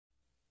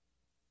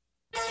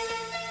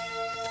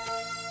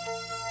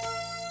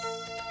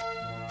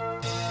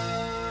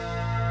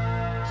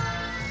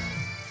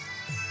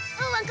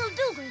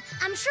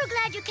I'm sure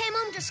glad you came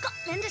home to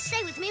Scotland to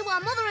stay with me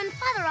while Mother and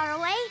Father are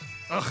away.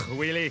 Ugh,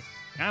 Willie,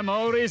 I'm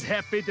always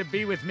happy to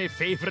be with me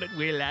favourite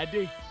wee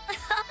laddie.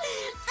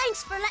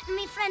 Thanks for letting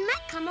me friend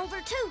Matt come over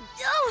too.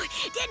 Oh,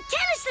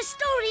 tell us the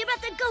story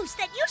about the ghost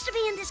that used to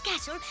be in this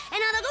castle and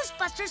how the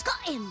Ghostbusters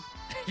got in.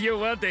 You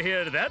want to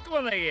hear that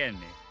one again?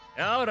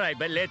 All right,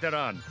 but later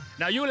on.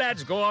 Now you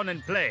lads go on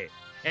and play.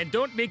 And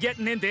don't be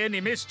getting into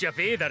any mischief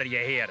either, you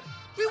hear?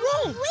 We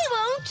won't! We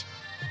won't!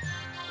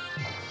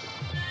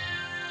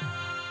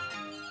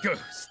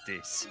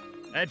 Ghosties.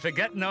 I'd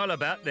forgotten all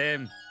about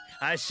them.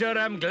 I sure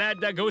am glad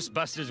the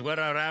Ghostbusters were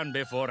around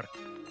before.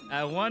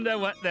 I wonder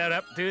what they're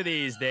up to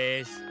these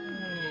days.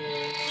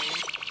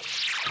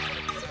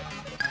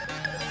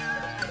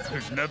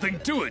 There's nothing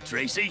to it,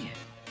 Tracy.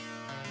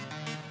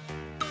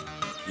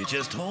 You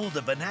just hold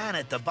the banana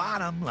at the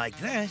bottom like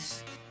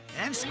this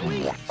and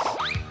squeeze.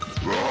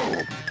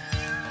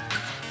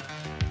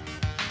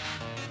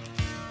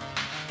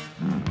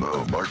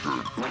 My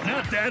turn.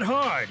 Not that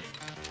hard.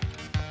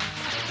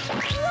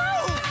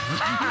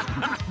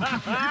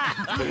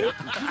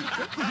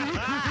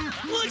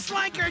 Looks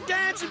like our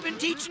dads have been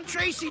teaching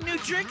Tracy new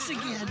tricks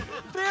again.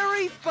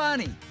 Very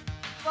funny.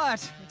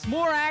 But it's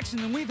more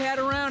action than we've had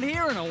around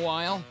here in a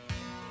while.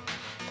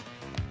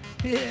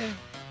 Yeah,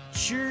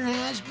 sure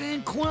has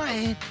been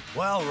quiet.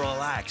 Well,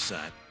 relax,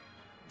 son.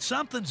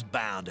 Something's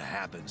bound to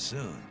happen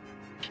soon.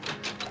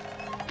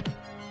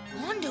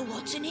 Wonder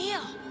what's in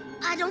here.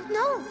 I don't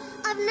know.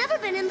 I've never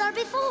been in there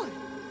before.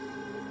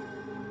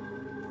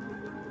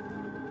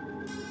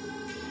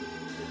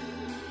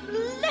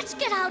 Let's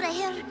get out of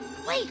here.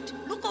 Wait,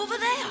 look over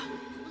there.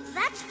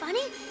 That's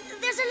funny.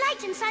 There's a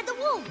light inside the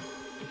wall.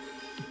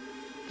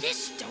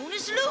 This stone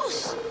is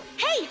loose.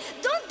 Hey,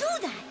 don't do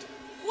that.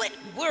 Quit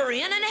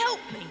worrying and help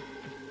me.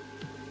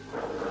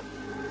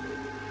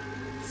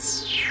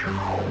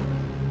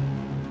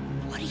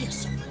 What do you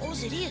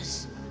suppose it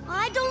is?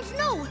 I don't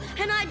know,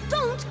 and I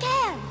don't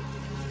care.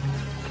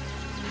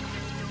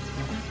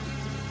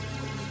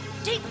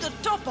 Take the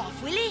top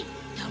off, Willie.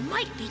 There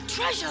might be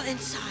treasure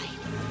inside.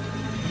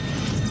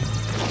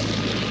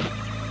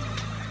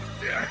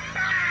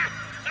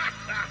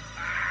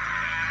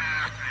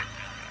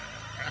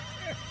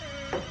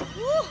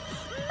 Ooh,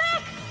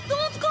 Mac,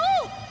 don't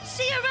go!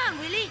 See you around,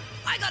 Willie.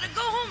 I gotta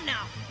go home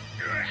now.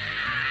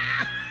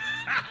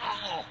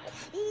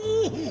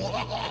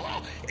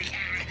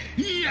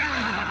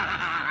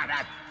 Yeah,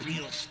 that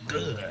feels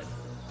good.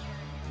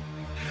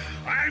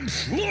 I'm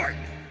Slort,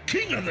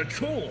 king of the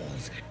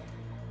trolls.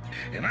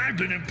 And I've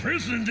been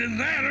imprisoned in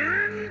that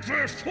urn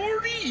for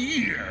 40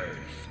 years.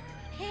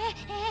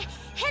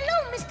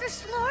 Hello, Mr.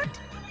 Slort.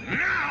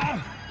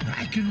 Now,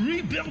 I can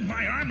rebuild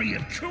my army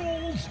of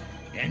trolls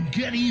and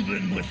get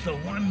even with the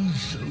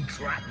ones who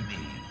trapped me.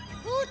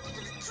 Who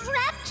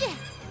trapped you?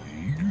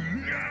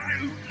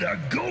 The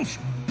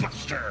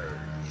Ghostbusters.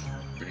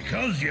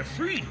 Because you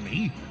freed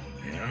me,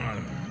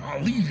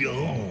 I'll leave you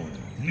alone.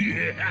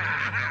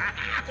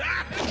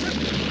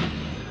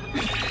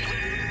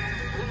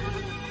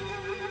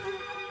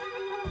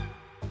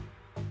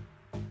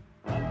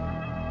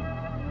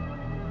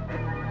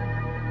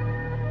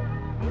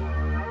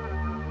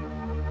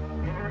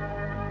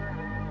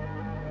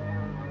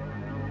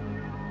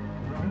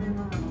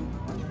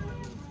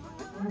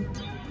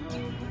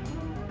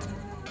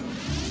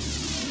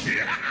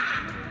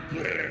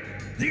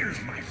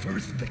 There's my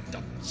first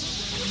victim.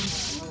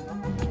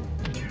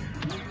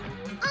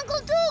 Uncle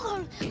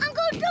Dougal!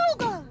 Uncle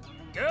Dougal!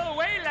 Go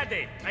away,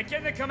 laddie. I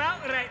can't come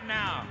out right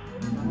now.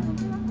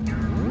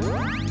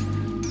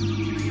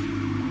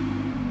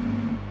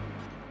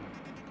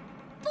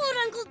 Poor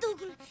Uncle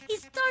Dougal.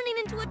 He's turning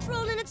into a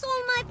troll and it's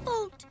all my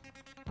fault.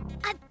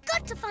 I've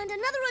got to find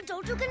another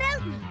adult who can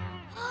help me.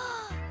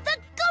 The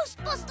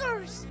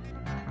Ghostbusters!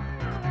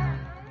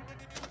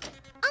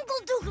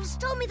 Uncle Dougal's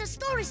told me the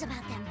stories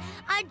about them.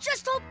 I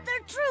just hope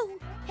they're true.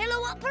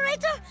 Hello,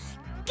 operator?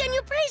 Can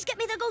you please get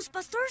me the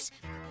Ghostbusters?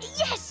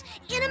 Yes,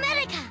 in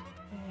America.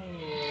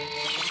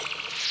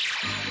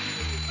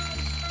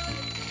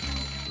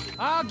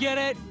 I'll get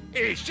it.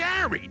 Hey,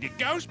 sorry, the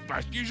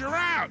Ghostbusters are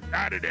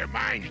out of their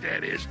minds,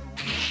 that is.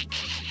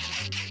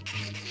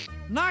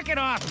 Knock it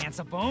off,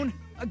 Ansa-Bone.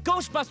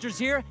 Ghostbusters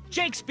here.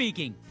 Jake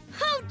speaking.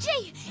 Oh,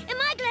 gee, am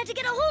I glad to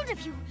get a hold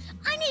of you.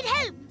 I need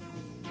help.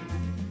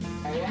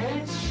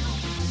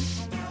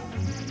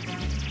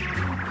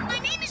 My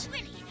name is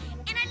Willie,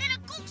 and I let a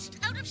ghost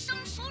out of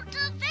some sort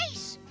of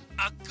vase.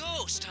 A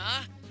ghost,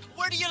 huh?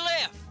 Where do you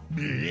live?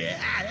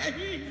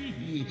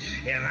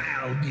 And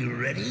I'll be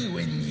ready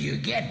when you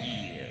get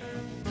here.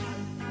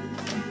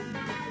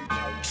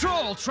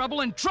 Troll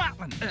trouble in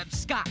Trotland,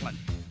 Scotland.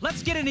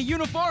 Let's get in a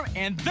uniform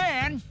and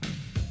then...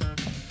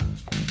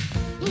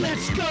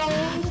 Let's go,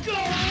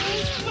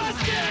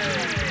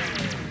 Ghostbusters!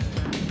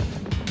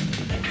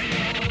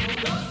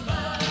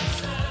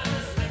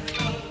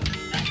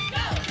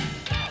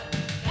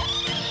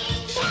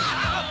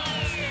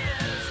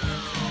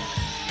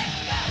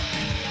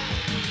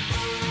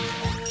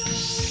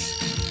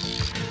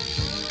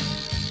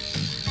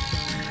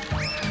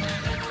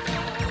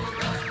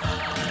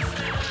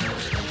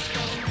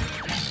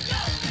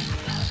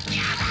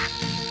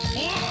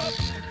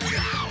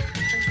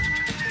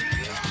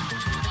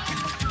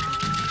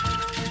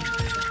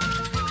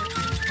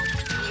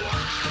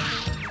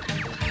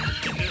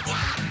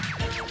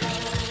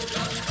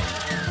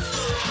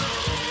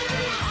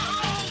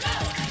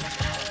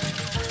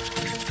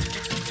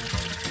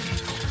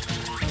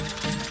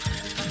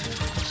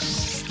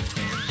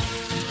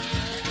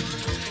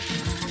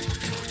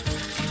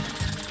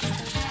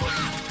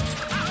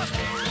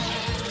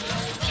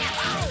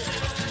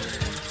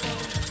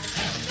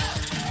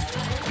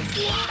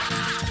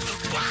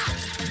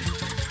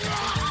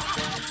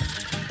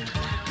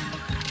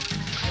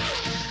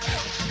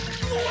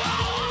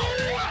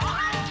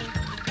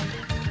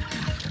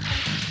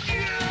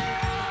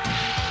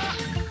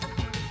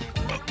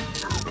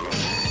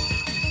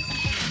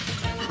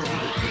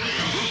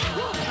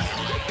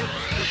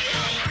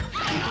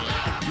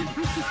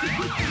 Oh,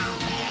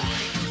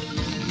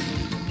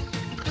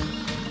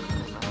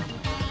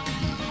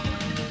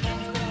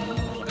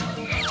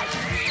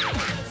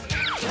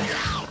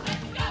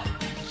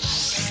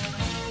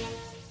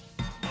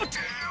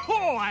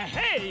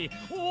 hey!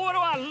 What do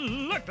I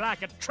look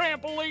like, a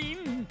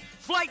trampoline?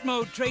 Flight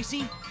mode,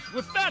 Tracy.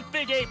 With that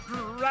big ape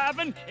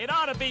driving, it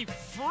ought to be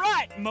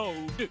fright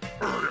mode.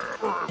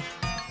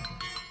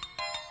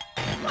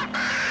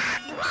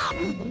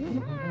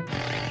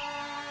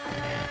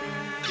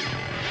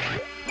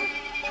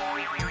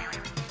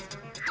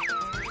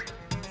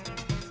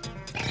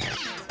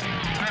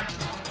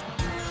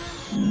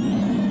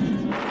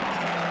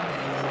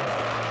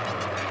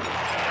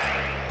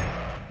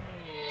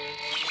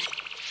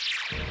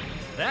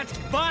 That's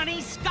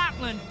Bonnie,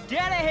 Scotland,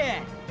 dead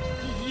ahead.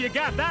 You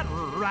got that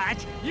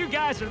right. You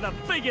guys are the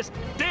biggest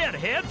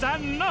deadheads I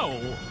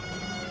know.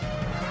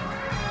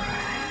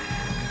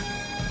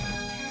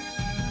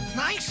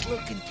 Nice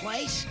looking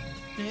place,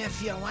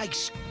 if you like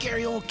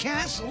scary old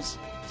castles.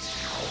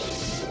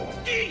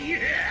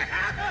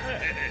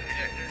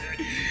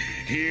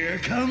 Here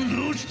come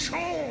those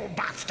troll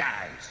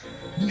busters.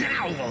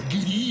 Now I'll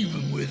get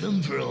even with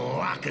them for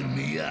locking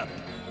me up.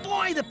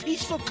 Boy, the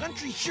peaceful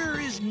country sure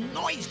is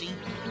noisy.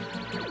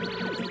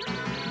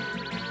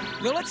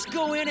 Well, let's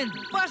go in and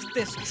bust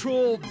this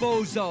troll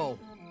bozo.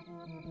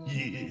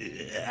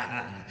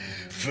 Yeah.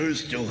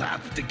 First you'll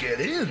have to get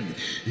in,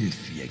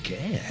 if you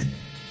can.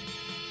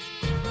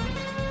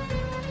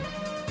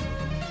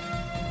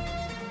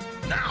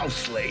 Now,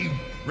 slave,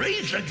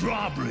 raise the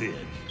drawbridge.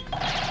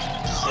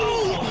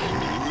 Oh!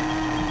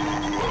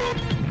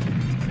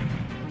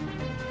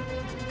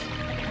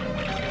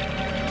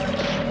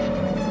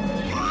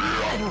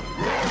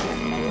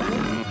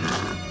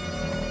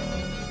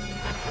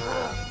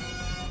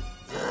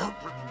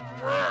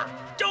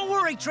 Don't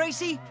worry,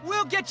 Tracy.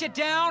 We'll get you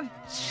down.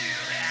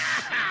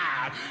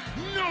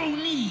 No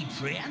need,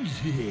 friends.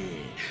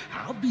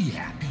 I'll be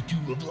happy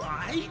to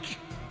oblige.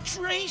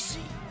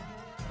 Tracy!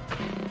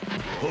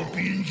 Hope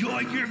you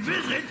enjoyed your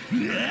visit.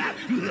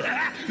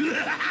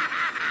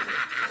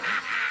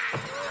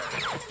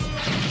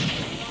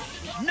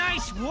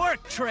 Nice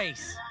work,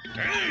 Trace.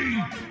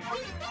 Hey!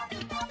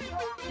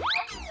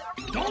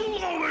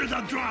 Don't lower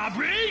the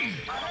drawbridge!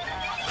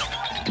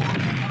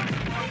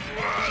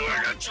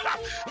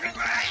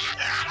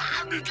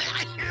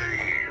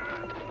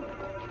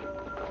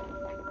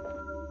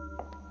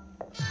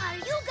 Are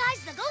you guys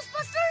the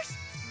Ghostbusters?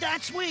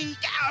 That's we,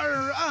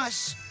 or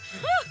us.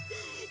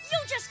 You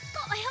just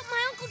gotta help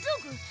my Uncle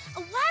Dougal. A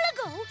while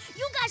ago,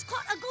 you guys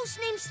caught a ghost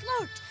named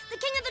Slurt, the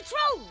king of the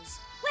trolls.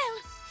 Well,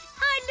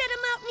 I let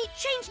him out and he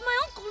changed my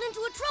uncle into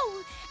a troll,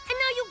 and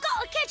now you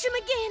gotta catch him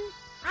again.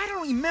 I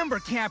don't remember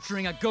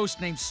capturing a ghost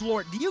named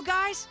Slort, do you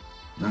guys?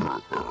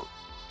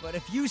 But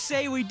if you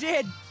say we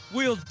did,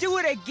 we'll do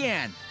it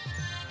again.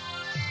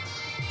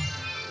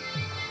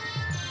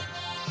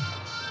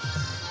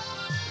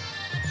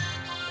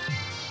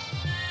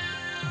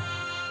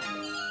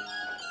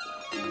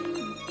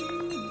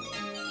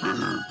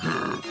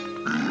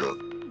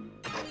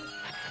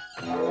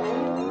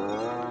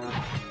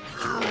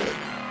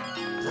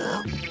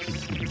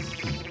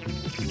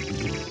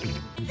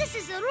 This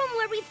is the room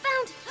where we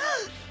found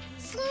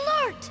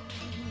Slurt.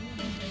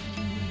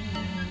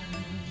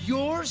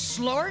 You're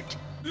Slort?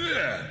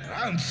 Yeah,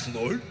 I'm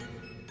Slort.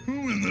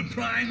 Who in the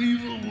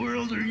primeval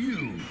world are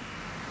you?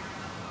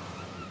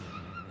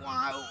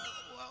 Why,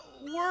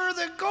 we're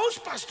the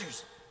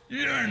Ghostbusters.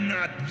 You're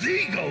not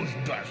the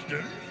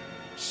Ghostbusters.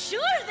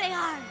 Sure they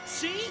are.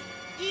 See?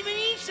 Even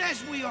he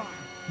says we are.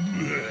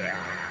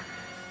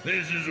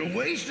 This is a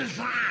waste of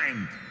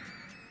time.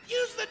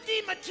 Use the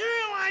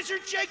dematerializer,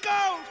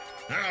 Jaco!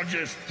 I'll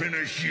just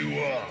finish you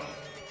off.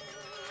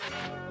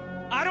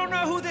 I don't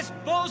know who this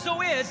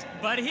bozo is,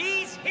 but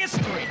he's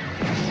history.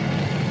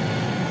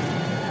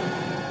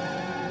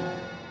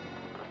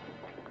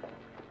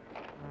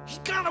 He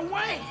got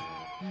away.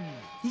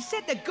 He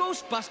said the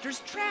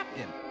Ghostbusters trapped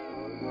him.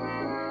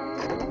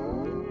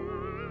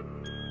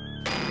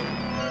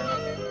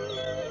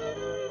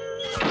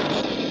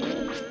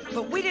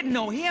 But we didn't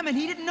know him and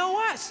he didn't know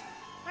us.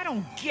 I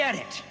don't get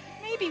it.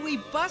 Maybe we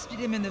busted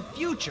him in the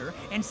future,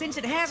 and since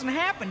it hasn't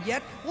happened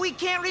yet, we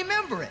can't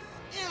remember it.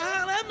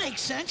 Yeah, that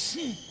makes sense.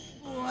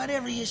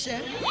 Whatever you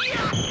said.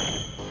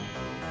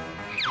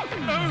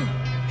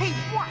 Hey,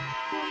 what?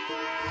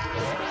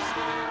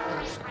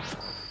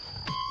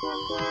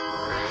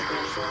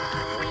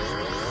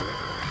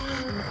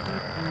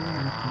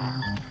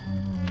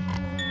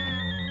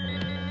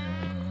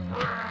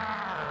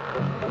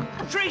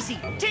 Tracy,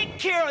 take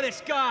care of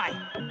this guy!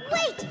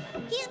 Wait,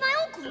 he's my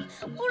uncle.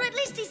 Or at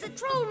least he's the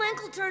troll my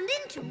uncle turned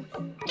into.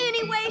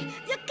 Anyway,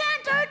 you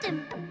can't hurt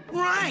him.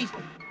 Right,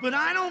 but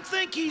I don't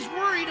think he's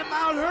worried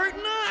about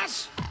hurting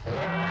us.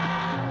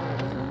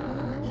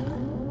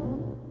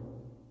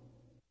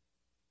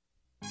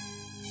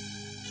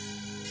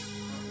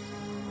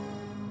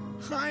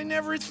 I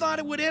never thought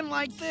it would end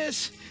like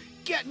this,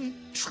 getting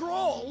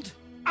trolled.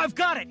 I've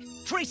got it!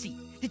 Tracy,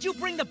 did you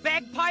bring the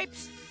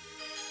bagpipes?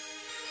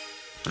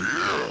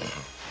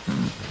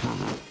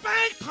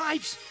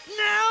 pipes?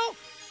 Now?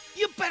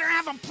 You better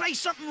have him play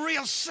something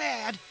real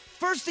sad.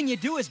 First thing you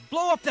do is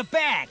blow up the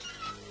bag.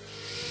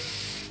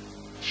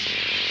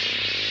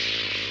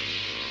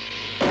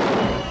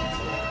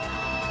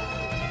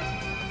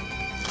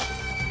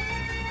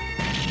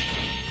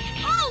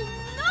 Oh,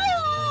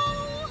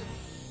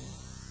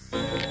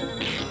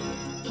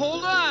 no!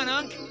 Hold on,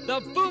 Unc.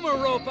 The boomer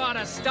rope ought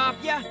to stop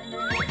ya.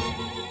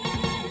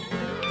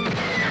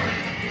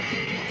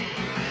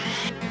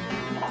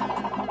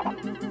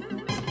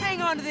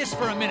 Hang on to this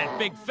for a minute,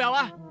 big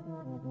fella.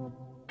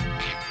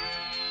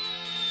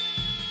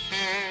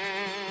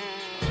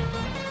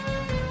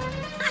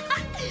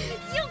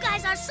 You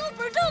guys are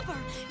super duper.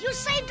 You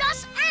saved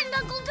us and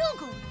Uncle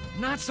Dougal.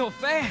 Not so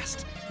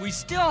fast. We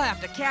still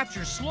have to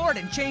capture Slort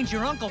and change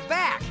your uncle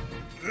back.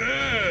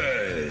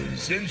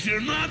 Since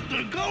you're not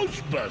the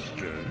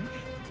Ghostbusters,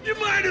 you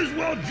might as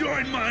well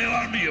join my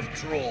army of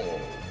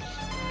trolls.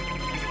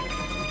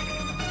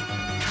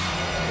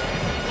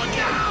 Look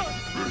out!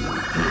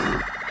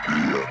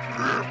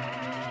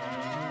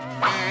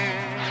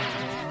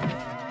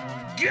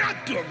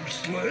 Get them,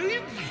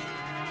 slaves!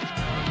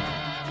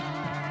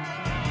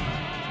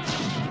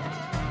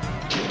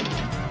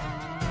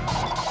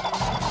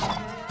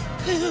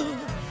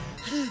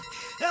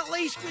 At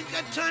least we've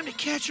got time to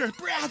catch our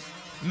breath.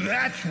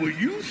 That's what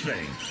you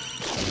think.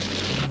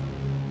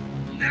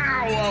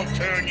 Now I'll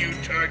turn you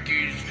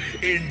turkeys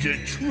into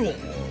trolls.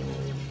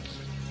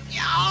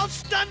 Yeah, I'll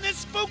stun this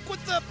spook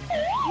with the...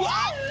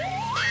 Whoa!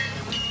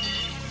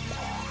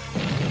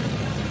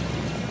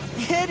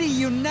 Eddie,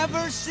 you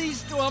never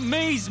cease to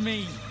amaze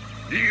me.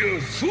 You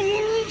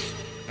fools!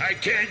 I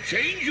can't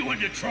change you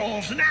into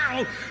trolls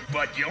now,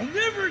 but you'll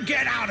never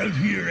get out of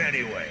here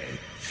anyway.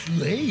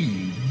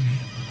 Slaves.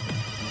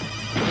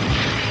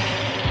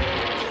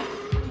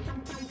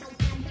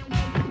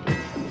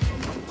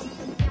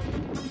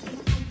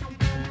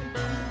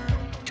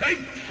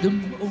 Take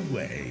them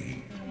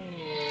away.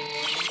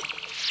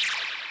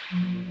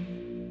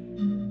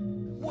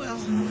 Well,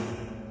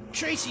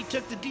 Tracy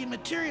took the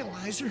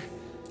dematerializer.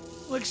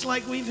 Looks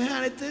like we've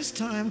had it this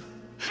time.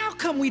 How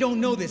come we don't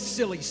know this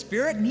silly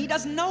spirit and he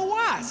doesn't know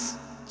us?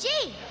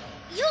 Gee,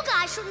 you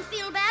guys shouldn't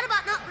feel bad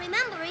about not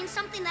remembering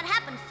something that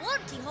happened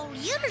 40 whole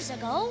years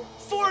ago.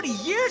 40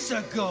 years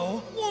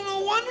ago? Well,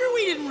 no wonder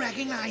we didn't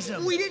recognize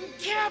him. We didn't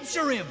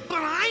capture him.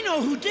 But I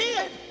know who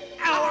did.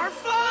 Our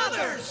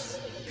fathers!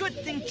 Good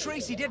thing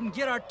Tracy didn't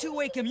get our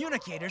two-way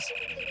communicators.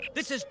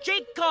 This is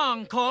Jake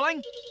Kong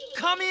calling.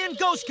 Come in,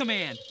 Ghost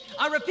Command.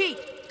 I repeat,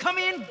 come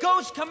in,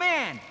 Ghost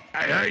Command.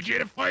 I heard you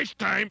the first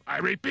time. I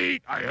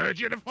repeat, I heard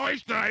you the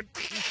first time.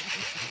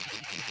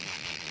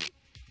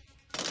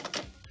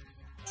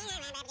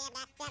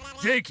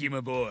 Jakey,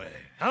 my boy,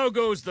 how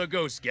goes the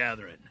ghost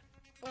gathering?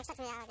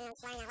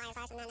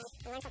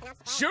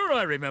 Sure,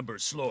 I remember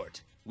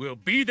Slort. We'll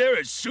be there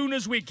as soon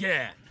as we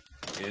can.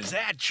 Is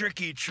that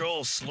tricky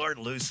troll Slort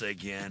loose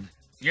again?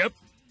 Yep,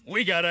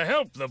 we gotta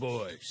help the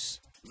boys.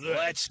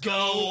 Let's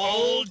go,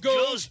 old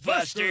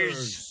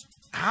Ghostbusters!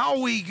 How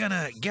are we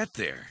gonna get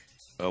there?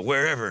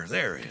 Wherever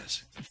there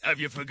is. Have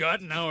you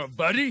forgotten our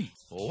buddy?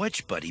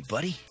 Which buddy,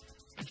 buddy?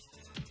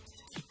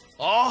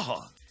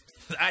 Oh,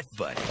 that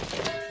buddy.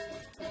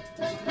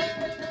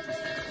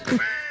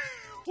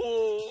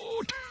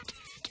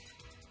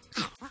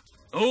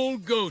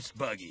 Old Ghost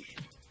Buggy.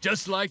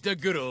 Just like the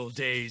good old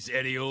days,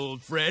 Eddie,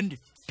 old friend.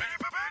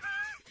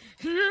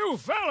 You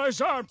fellas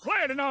aren't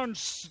planning on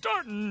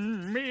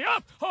starting me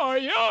up, are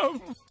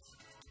you?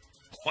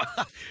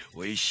 Well,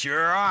 we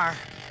sure are.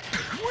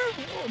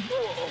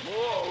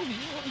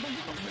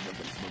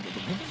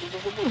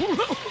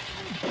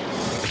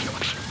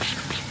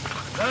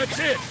 That's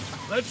it.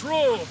 Let's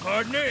roll,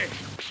 partner.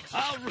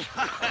 All right.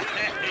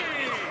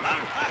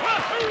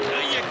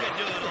 You can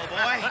do it, old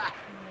boy.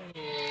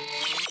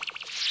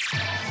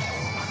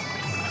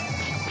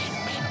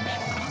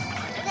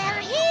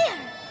 They're here.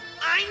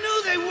 I knew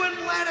they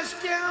wouldn't let us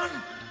down.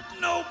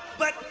 No,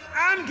 but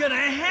I'm gonna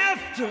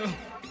have to.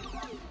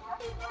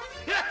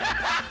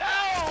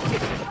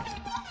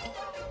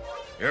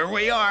 Here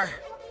we are,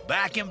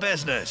 back in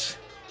business.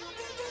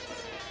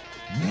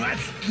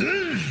 What's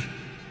this?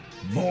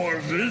 More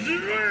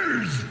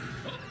visitors?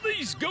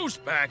 These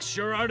ghost backs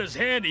sure aren't as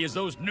handy as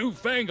those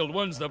newfangled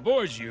ones the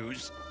boys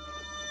use.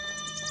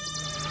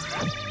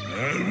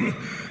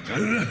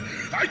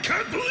 I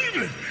can't believe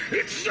it!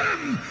 It's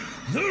them!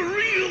 The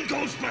real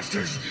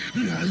Ghostbusters!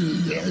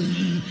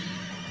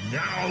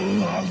 Now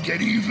I'll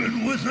get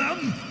even with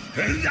them,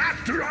 and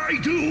after I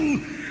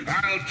do,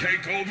 I'll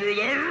take over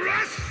the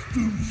rest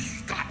of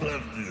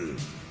Scotland!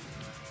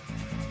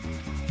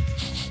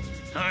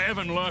 I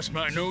haven't lost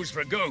my nose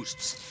for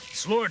ghosts.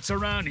 Slort's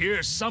around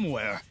here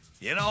somewhere.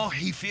 You know,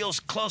 he feels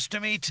close to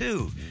me,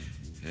 too.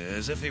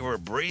 As if he were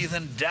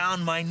breathing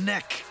down my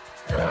neck.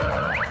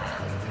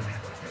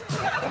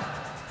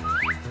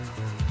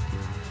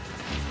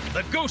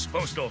 The ghost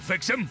post'll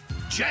fix him.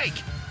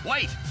 Jake,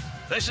 wait!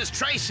 This is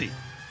Tracy.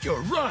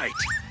 You're right.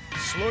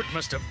 Slort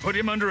must have put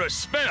him under a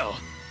spell.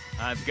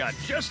 I've got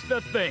just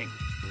the thing.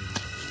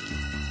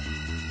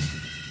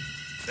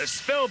 The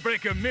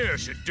spellbreaker mirror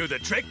should do the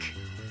trick.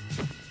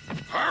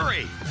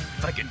 Hurry!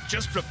 If I can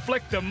just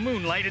reflect the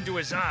moonlight into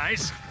his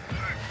eyes.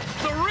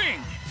 The ring!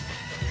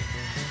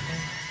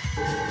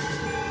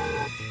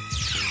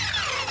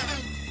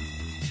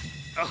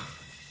 Oh,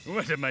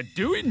 what am I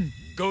doing?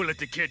 Go let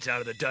the kids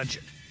out of the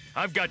dungeon.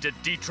 I've got to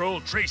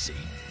de-troll Tracy.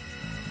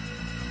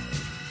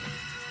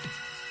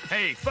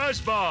 Hey,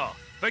 Fuzzball!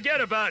 Forget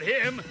about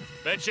him.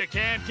 Bet you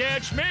can't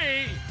catch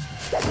me.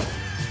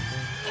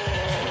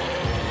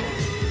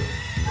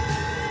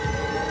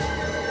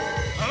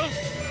 Huh?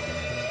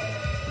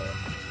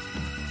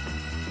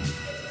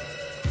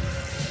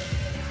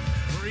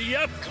 Hurry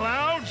up,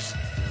 Clouds!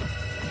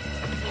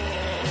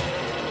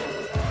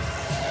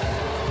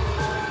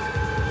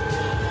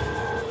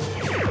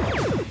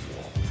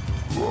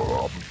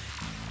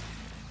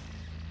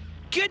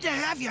 Good to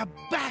have you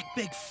back,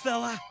 big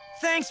fella.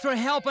 Thanks for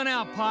helping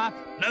out, Pop.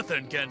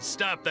 Nothing can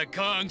stop the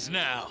Kongs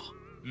now.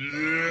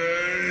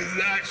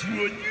 That's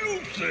what you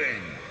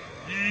think.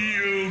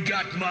 You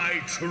got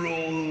my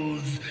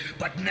trolls,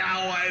 but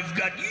now I've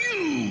got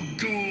you,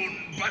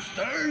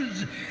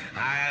 Ghostbusters.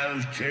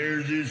 I'll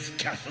tear this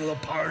castle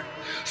apart,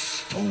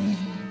 stone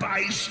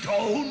by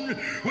stone,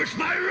 with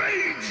my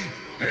rage.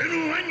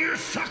 And when you're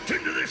sucked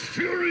into this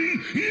fury,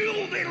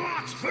 you'll be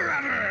lost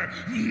forever.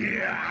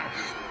 Yeah.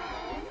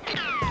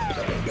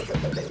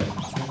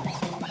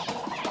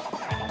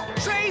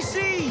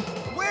 Tracy!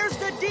 Where's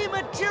the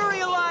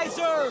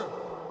dematerializer?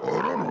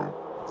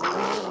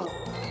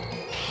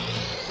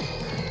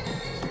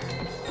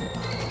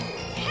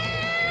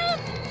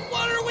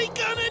 What are we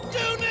gonna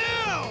do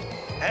now?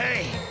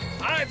 Hey,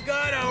 I've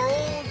got our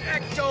old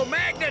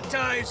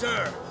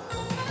ectomagnetizer!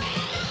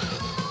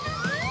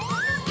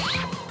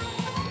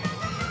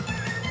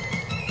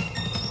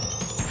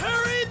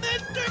 Hurry,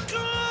 Mr.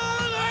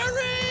 Kong,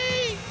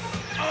 hurry!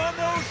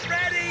 Almost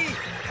ready!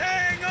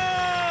 Hang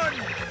on!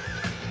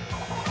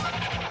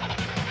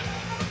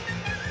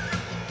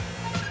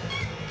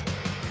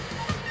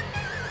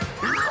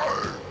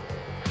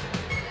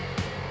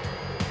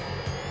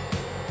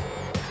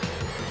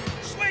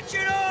 Switch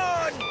it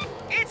on!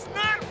 It's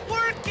not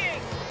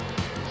working!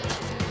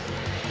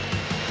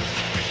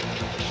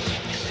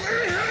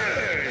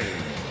 Hey!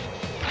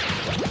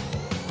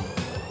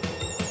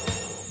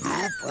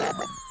 No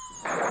problem.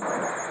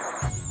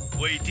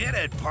 We did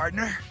it,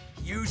 partner.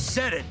 You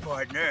said it,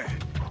 partner.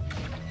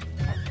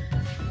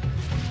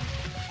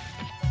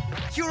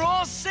 You're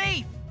all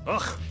safe!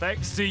 Ugh,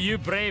 thanks to you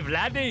brave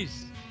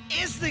laddies.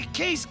 Is the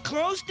case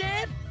closed,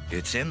 Dad?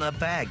 It's in the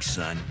bag,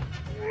 son.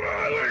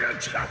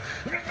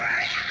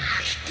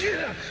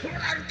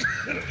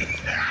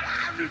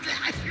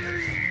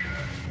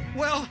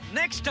 Well,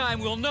 next time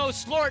we'll know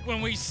Slort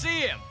when we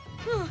see him.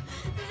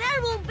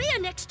 There won't be a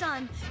next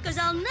time, because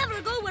I'll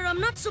never go where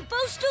I'm not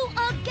supposed to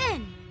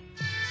again.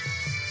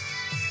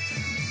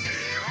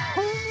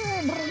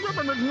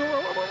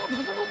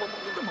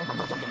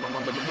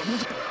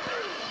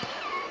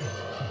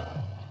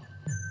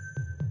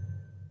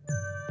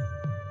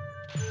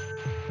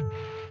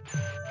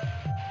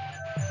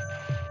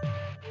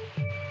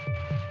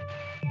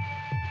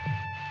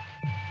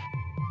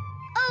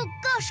 Oh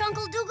gosh,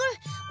 Uncle Dougal,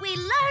 we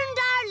learned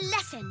our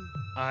lesson.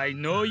 I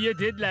know you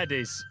did,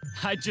 laddies.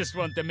 I just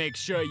want to make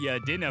sure you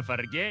didn't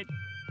forget.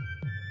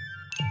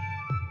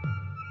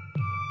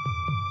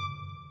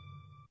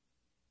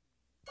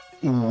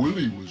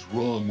 Willie was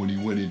wrong when he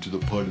went into the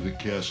part of the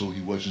castle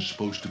he wasn't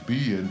supposed to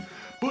be in,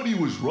 but he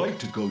was right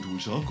to go to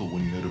his uncle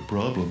when he had a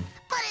problem.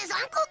 But his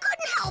uncle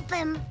couldn't help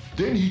him.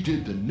 Then he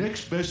did the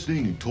next best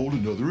thing and told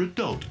another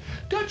adult.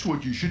 That's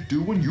what you should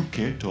do when you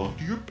can't talk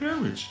to your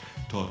parents.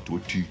 Talk to a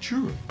teacher,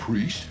 a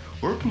priest,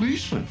 or a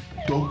policeman.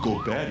 Don't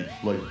go batty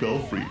like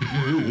Belfrey.